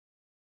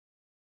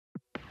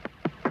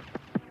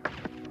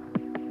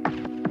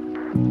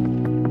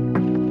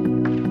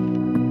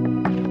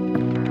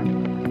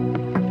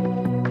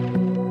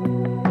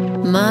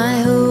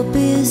My hope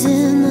is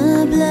in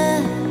the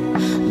blood,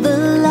 the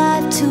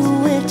life to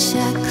which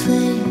I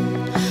cling.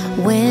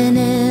 When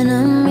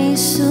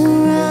enemies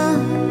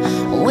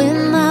surround,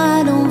 when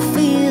I don't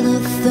feel a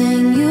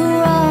thing,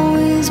 you're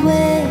always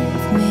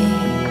with me.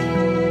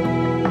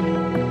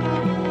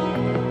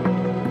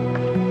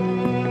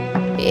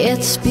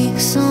 It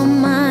speaks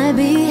on my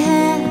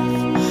behalf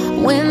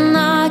when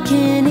I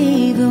can't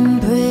even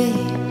pray.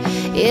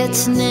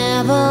 It's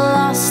never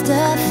lost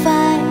a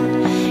fight,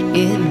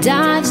 it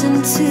dives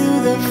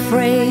into the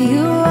fray.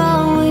 You're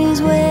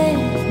always with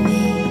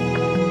me.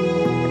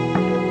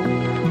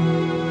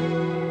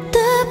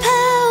 The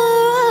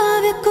power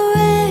of your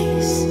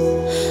grace,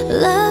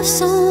 love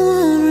so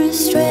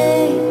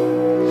unrestrained,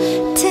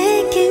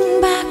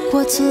 taking back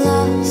what's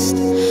lost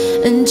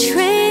and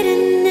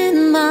trading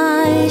in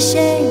my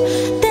shame.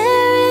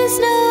 There is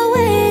no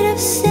weight of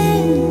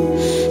sin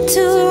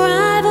to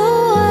rival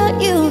what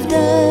you've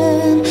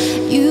done.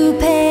 You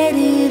paid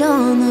it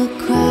on the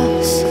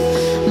cross.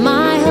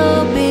 My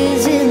hope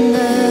is in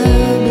the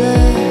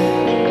blood.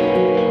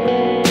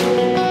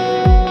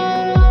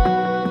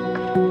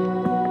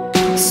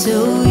 So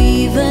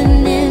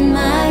even in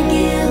my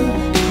guilt,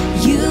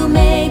 you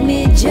make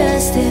me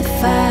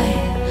justified.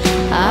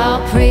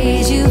 I'll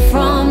praise you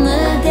from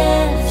the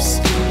depths.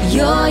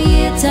 You're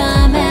here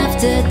time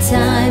after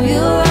time.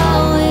 You're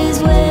always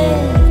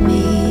with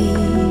me.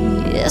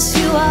 Yes,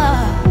 you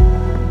are.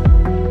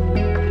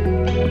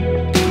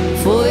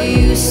 For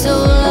you so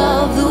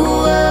loved the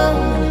world,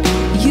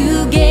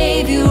 you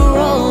gave your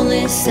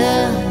only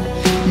son.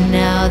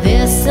 Now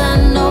this I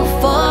know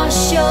for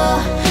sure,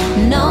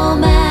 no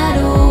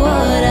matter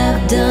what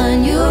I've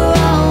done, you're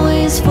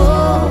always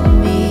for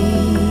me.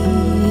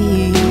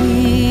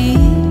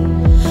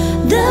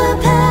 The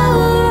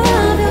power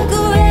of your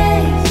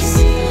grace,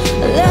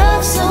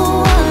 love so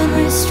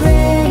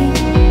unrestrained,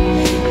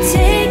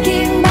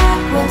 taking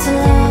back what's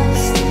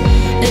lost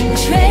and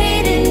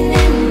trading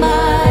in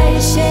my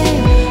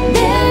shame.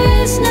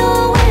 There is no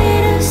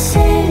weight of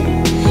sin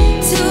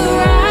to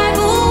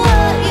rival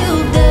what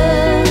you've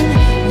done.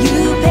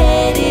 You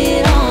paid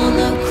it on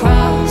the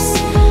cross.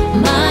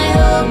 My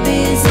hope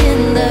is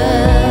in the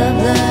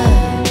blood.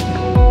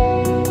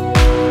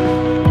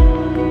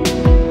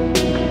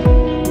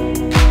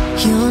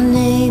 Your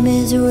name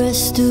is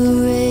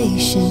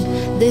restoration.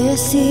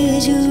 This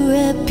is your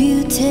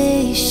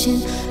reputation,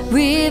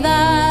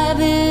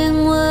 reviving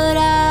what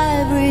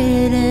I've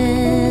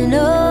written.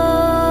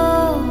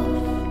 Oh,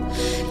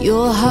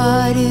 your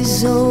heart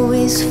is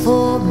always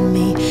for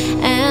me,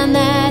 and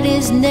that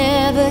is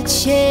never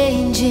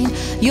changing.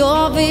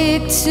 Your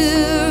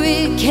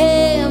victory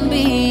can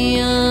be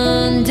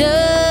undone.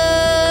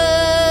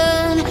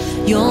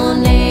 Your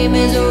name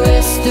is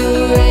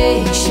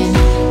restoration.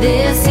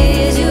 This is